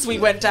boyfriends, we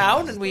went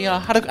down and we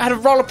had a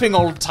rollicking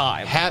old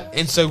time.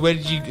 So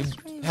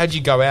how'd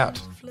you go out?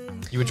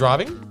 You were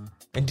driving?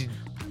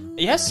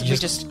 Yes, we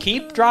just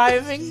keep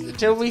driving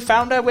until we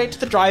found our way to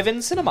the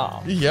drive-in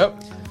cinema.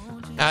 Yep.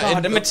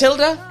 And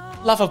Matilda,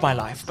 love of my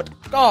life, but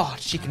God,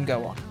 she can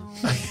go on.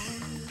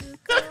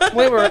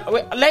 we were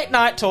late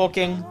night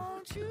talking,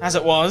 as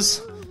it was.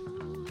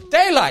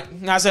 Daylight,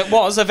 as it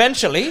was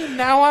eventually.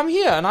 Now I'm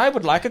here, and I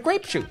would like a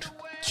grape shoot.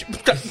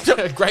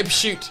 Grape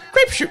shoot.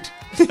 Grape shoot.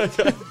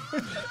 Okay.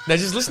 Now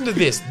just listen to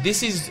this.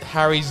 This is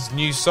Harry's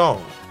new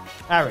song.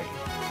 Harry.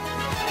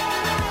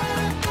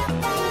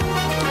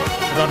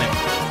 Good on him.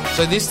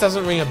 So this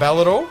doesn't ring a bell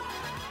at all?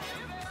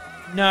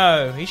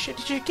 No, he should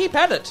keep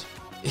at it.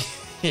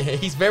 Yeah,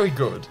 he's very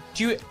good.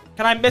 Can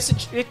I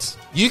message it?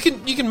 You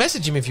can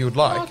message him if you would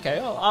like.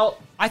 Okay,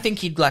 I think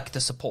he'd like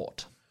the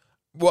support.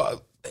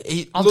 Well,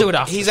 I'll do it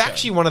after. He's the show.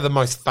 actually one of the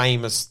most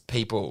famous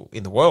people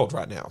in the world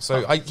right now,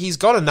 so he's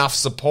got enough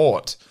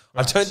support.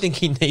 Right. I don't think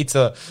he needs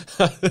a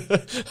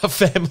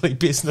family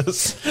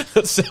business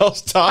that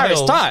sells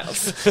tiles. Harry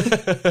Styles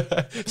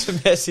to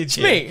message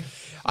him. Me.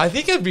 I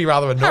think it'd be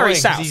rather annoying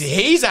because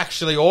he's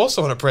actually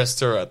also on a press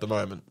tour at the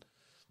moment.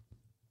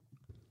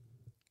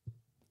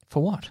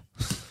 For what?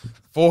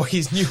 For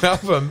his new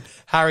album,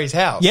 Harry's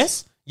House.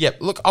 Yes.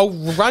 Yep. Look, I'll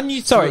run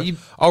you through.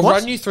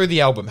 Run you through the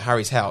album,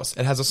 Harry's House.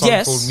 It has a song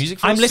called "Music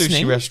from a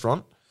Sushi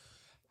Restaurant."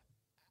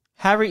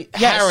 Harry.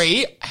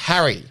 Yes.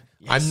 Harry.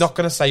 Yes. I'm not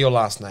going to say your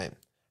last name.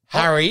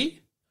 Harry.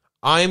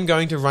 I am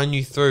going to run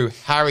you through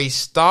Harry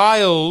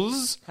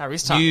Styles'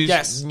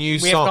 new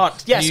song.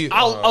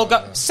 I'll go.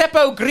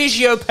 Seppo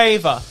Grigio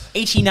Pava,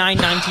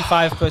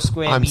 $89.95 per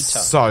square meter. I'm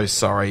so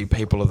sorry,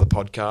 people of the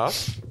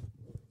podcast.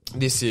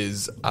 This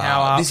is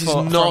not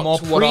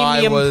what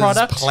I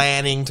was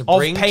planning to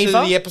bring to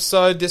the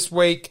episode this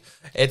week.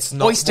 It's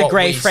not Oyster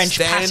Grey French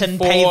pattern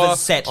paver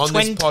set,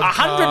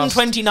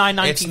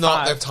 $129.95. It's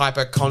not the type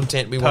of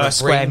content we want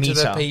to bring to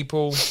the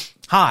people.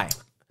 Hi,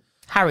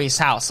 Harry's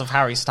House of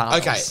Harry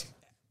Styles. Okay,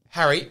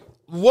 Harry,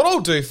 what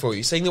I'll do for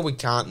you, seeing that we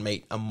can't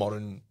meet a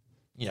modern,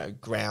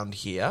 ground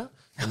here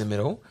in the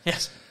middle.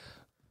 Yes.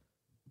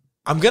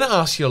 I'm going to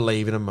ask you to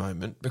leave in a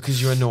moment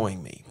because you're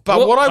annoying me.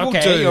 But what I will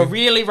do... You're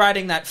really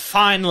riding that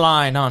fine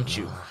line, aren't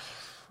you?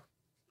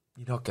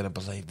 You're not going to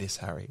believe this,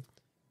 Harry.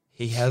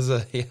 He has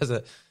an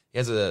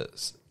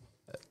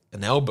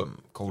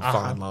album called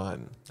Fine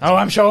Line. Oh,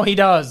 I'm sure he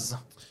does.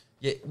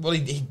 Yeah, well,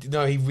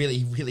 he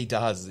really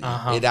does.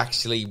 It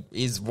actually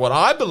is what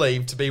I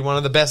believe to be one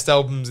of the best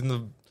albums in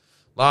the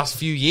last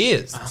few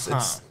years.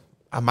 It's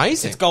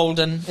amazing. It's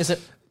golden, is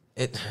it?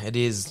 It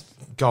is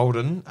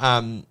golden.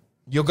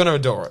 You're going to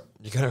adore it.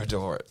 You're going to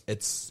adore it.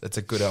 It's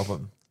a good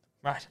album.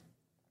 Right.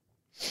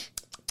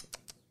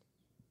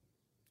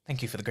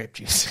 Thank you for the grape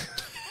juice.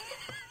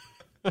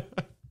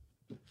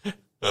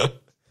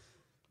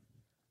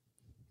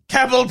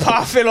 Cabal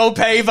Parfilo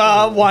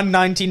Paver,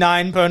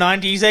 $1.99 per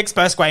 96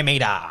 per square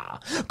meter.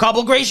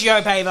 Cobble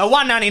Grigio Paver,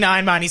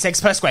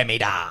 $1.99.96 per square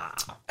meter.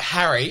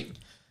 Harry,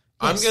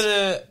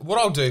 What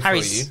I'll do for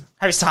you.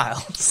 Harry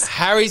Styles.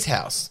 Harry's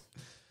house.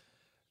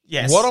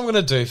 Yes. What I'm going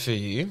to do for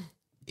you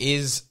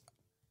is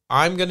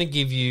I'm going to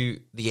give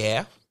you the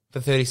air for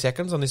 30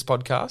 seconds on this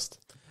podcast,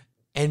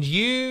 and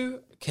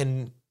you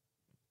can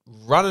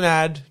run an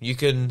ad, you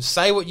can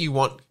say what you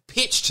want,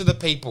 pitch to the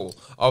people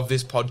of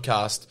this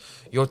podcast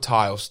your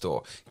tile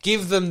store.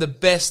 Give them the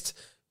best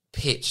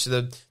pitch,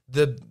 the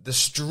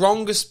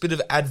strongest bit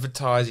of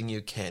advertising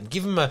you can.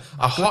 Give them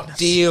a hot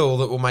deal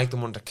that will make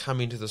them want to come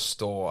into the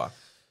store.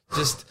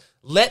 Just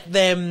let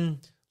them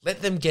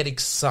get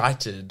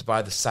excited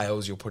by the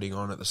sales you're putting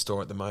on at the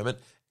store at the moment.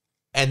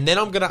 And then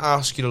I'm going to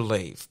ask you to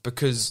leave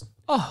because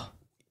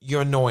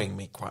you're annoying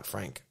me, quite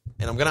frank.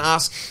 And I'm going to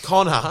ask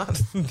Connor,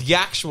 the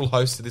actual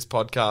host of this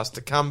podcast,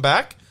 to come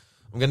back.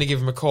 I'm going to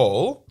give him a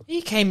call.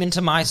 He came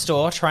into my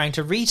store trying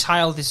to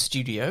retile this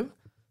studio,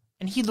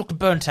 and he looked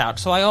burnt out,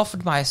 so I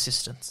offered my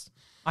assistance.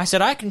 I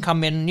said, I can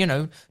come in,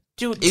 talk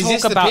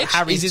about Harry's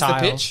tiles. Is this the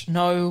pitch?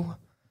 No.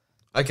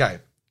 Okay.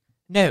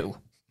 No.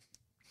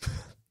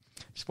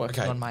 Just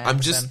working on my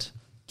accent.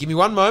 Give me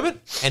one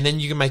moment, and then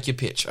you can make your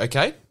pitch,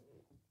 okay?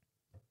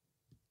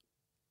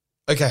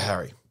 Okay,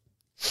 Harry.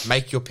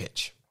 Make your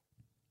pitch.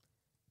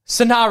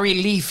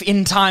 Sonari Leaf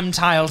in-time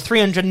tile,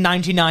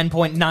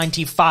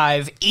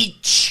 399.95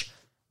 each.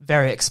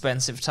 Very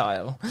expensive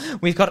tile.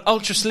 We've got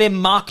Ultra Slim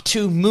Mark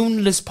II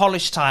Moonless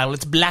Polish tile.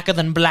 It's blacker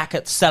than black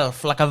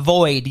itself, like a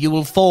void. You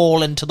will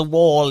fall into the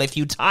wall if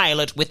you tile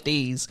it with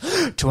these.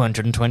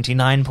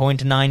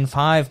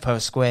 229.95 per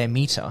square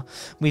meter.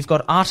 We've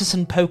got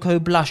Artisan Poco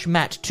Blush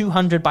Matte,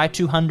 200 by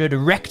 200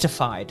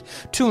 rectified.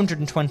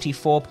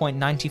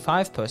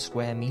 224.95 per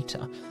square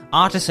meter.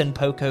 Artisan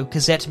Poco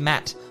Cassette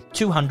Matte,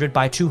 200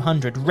 by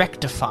 200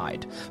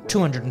 rectified,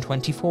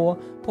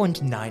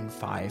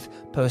 224.95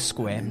 per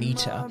square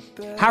meter.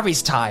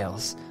 Harry's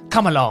tiles.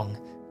 Come along.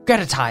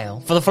 Get a tile.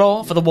 For the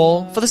floor, for the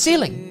wall, for the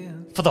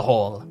ceiling, for the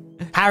hall.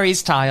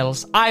 Harry's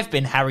tiles. I've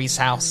been Harry's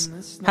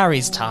house.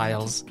 Harry's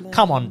tiles.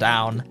 Come on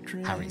down.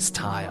 Harry's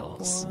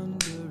tiles.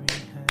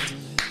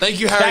 Thank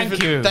you,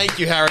 Harry. Thank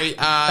you, Harry.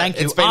 Thank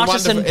you. It's been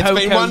Artisan wonderful. It's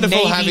been wonderful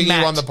Navy having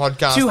Matte, you on the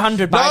podcast.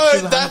 200 by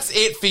 200. That's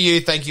it for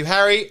you. Thank you,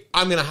 Harry.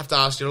 I'm going to have to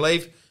ask you to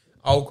leave.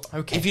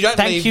 Okay. If you don't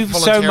Thank leave you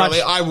voluntarily, so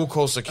much. I will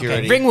call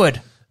security. Okay.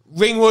 Ringwood.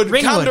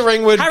 Come to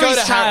Ringwood.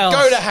 Harry's tiles.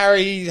 Go to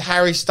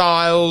Harry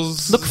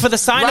Styles. Look for the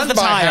sign Run of the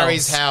by tiles.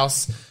 Harry's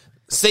house.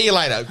 See you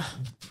later.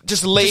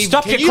 Just leave.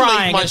 Stop Can your you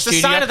crying. Leave my It's the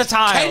studio? sign of the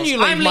tiles. Can you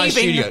leave I'm my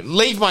leaving. studio?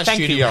 Leave my Thank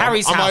studio. you.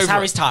 Harry's I'm house. over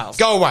Harry's it. tiles.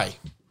 Go away.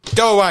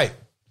 Go away.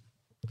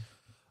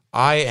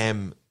 I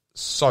am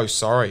so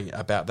sorry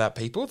about that,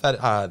 people.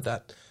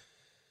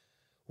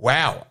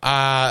 Wow.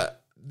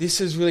 This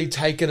has really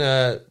taken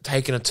a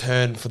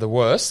turn for the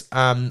worse.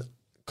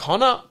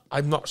 Connor,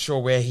 I'm not sure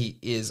where he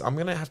is. I'm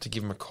gonna have to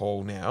give him a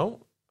call now.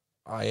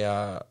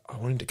 I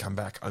want him to come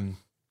back.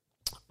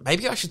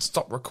 Maybe I should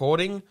stop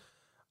recording.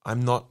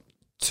 I'm not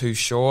too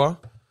sure.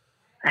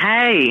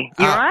 Hey,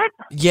 you alright?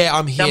 Yeah,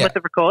 I'm here. Done with the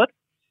record?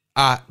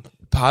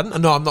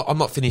 Pardon? No, I'm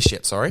not finished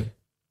yet. Sorry.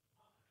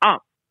 Oh.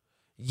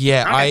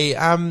 Yeah, okay.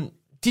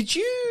 Did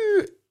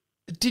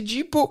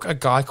you book a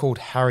guy called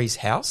Harry's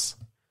house?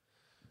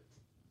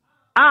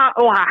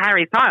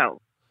 Harry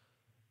Styles.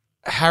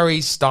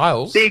 Harry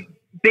Styles? Big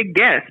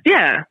guest,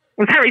 yeah. It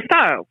was Harry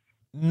Styles.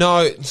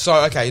 No,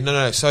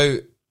 no. So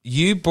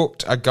you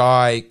booked a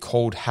guy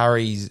called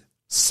Harry's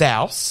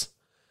Souse.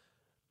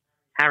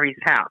 Harry's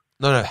house.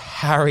 No,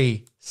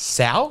 Harry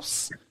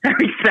Souse?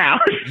 Harry Souse?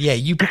 Yeah,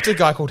 you booked a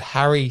guy called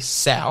Harry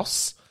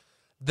Souse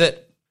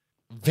that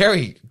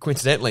very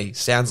coincidentally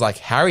sounds like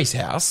Harry's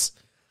house,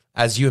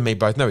 as you and me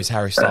both know is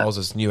Harry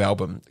Styles' new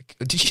album.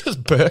 Did you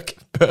just burp?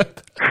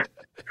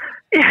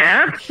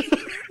 Yeah.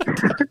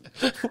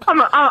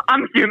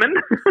 I'm human.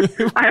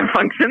 I have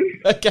functions.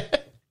 Okay.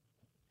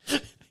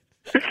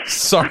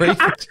 Sorry.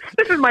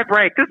 This is my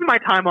break. This is my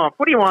time off.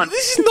 What do you want?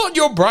 This is not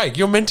your break.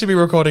 You're meant to be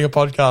recording a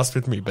podcast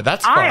with me, but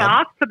that's fine.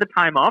 I asked for the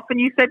time off and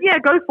you said, yeah,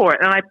 go for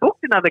it. And I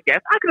booked another guest.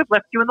 I could have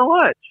left you in the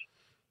lurch.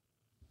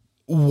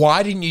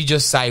 Why didn't you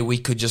just say we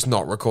could just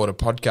not record a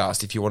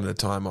podcast if you wanted a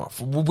time off?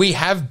 We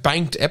have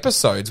banked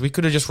episodes. We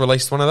could have just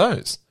released one of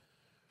those.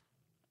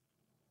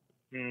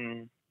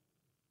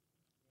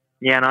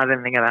 Yeah, no, I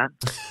didn't think of that.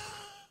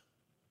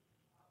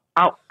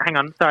 Oh, hang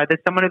on. Sorry, there's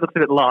someone who looks a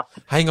bit lost.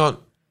 Hang on.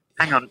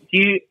 Do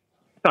you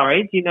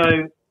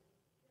know...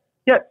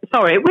 Yeah,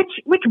 sorry,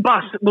 which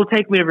bus will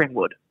take me to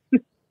Ringwood? Are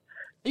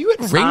you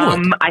at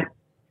Ringwood?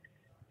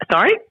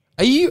 Sorry?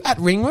 Are you at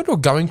Ringwood or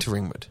going to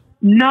Ringwood?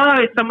 No,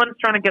 someone's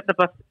trying to get the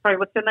bus... Sorry,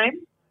 what's your name?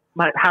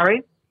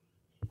 Harry?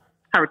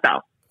 Harry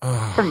Styles.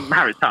 From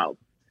Harry Styles.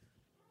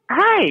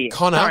 Hey!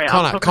 Connor,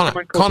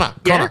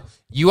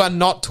 you are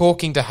not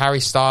talking to Harry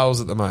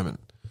Styles at the moment.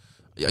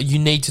 You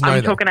need to know that.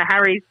 I'm talking to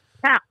Harry's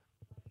house.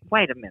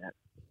 Wait a minute.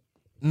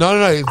 No.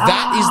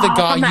 That is the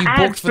guy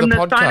you booked for the podcast.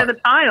 From the sign of the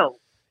tile.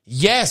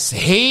 Yes,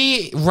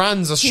 he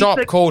runs a shop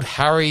called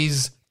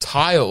Harry's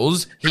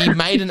Tiles. He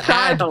made an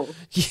ad. No,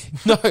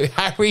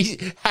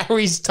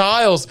 Harry's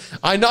Tiles.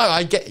 I know.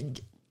 I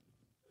get.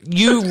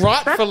 You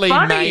rightfully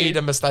made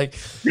a mistake.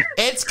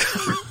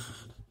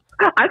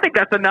 I think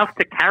that's enough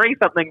to carry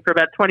something for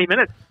about 20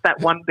 minutes, that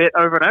one bit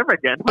over and over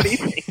again. What do you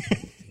think?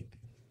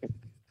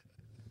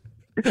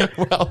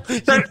 Well,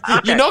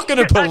 you're not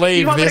going to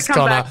believe this,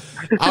 Connor.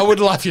 I would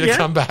love you to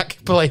come back,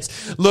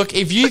 please. Look,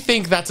 if you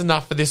think that's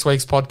enough for this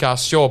week's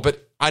podcast, sure,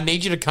 but I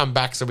need you to come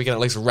back so we can at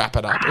least wrap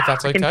it up, if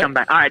that's okay. I can come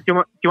back. All right, do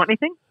you want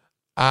anything?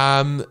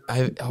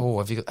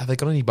 Have they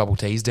got any bubble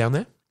teas down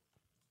there?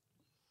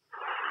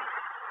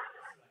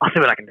 I'll see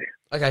what I can do.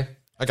 Okay.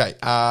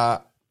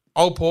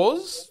 I'll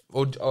pause,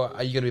 or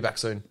are you going to be back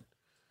soon?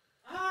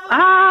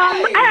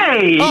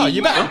 Hey! Oh,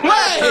 you're back.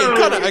 Hey,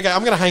 Connor. Okay,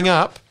 I'm going to hang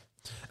up.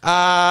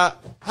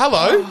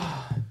 Hello.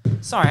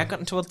 Sorry, I got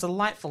into a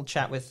delightful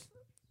chat with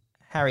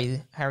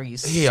Harry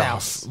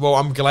South. Well,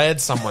 I'm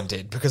glad someone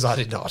did, because I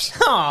did not.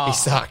 Aw. He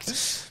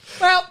sucked.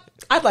 Well,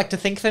 I'd like to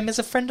think of him as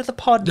a friend of the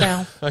pod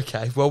now.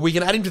 Okay, well, we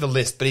can add him to the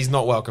list, but he's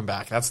not welcome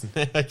back. That's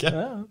okay.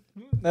 Well,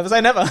 never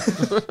say never.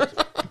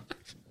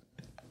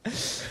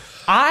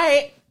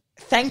 I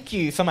thank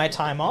you for my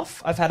time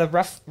off. I've had a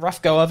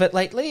rough go of it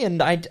lately,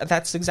 and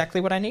that's exactly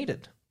what I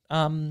needed.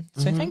 So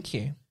thank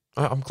you.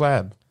 I'm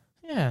glad.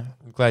 Yeah.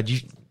 I'm glad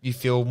you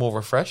feel more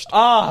refreshed.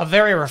 Oh,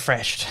 very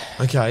refreshed.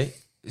 Okay,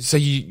 so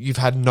you've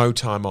had no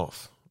time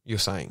off. You're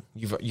saying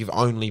you've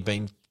only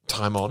been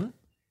time on.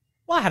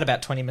 Well, I had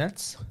about 20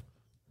 minutes.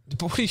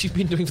 But what have you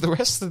been doing for the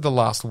rest of the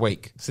last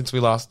week since we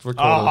last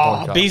recorded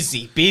the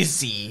podcast?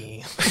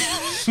 Busy.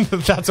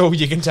 That's all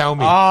you can tell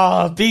me.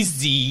 Oh,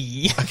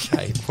 busy.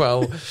 Okay,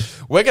 well,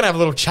 we're going to have a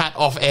little chat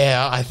off air,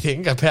 I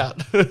think, about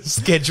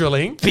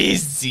scheduling.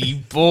 Busy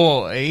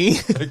boy.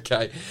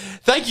 Okay.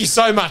 Thank you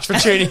so much for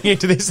tuning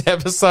into this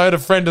episode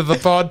of Friend of the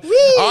Pod.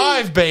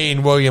 I've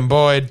been William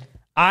Boyd.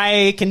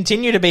 I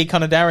continue to be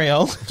Connor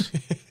Dariel.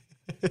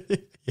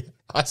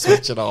 I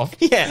switch it off.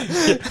 Yeah.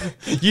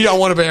 You don't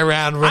want to be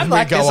around when I'm we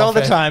like go this off all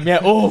the air. time. Yeah.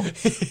 Oh,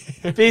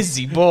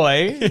 busy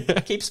boy.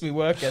 Keeps me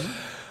working.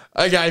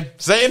 Okay.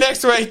 See you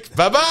next week.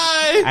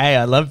 Bye-bye. Hey,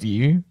 I love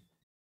you.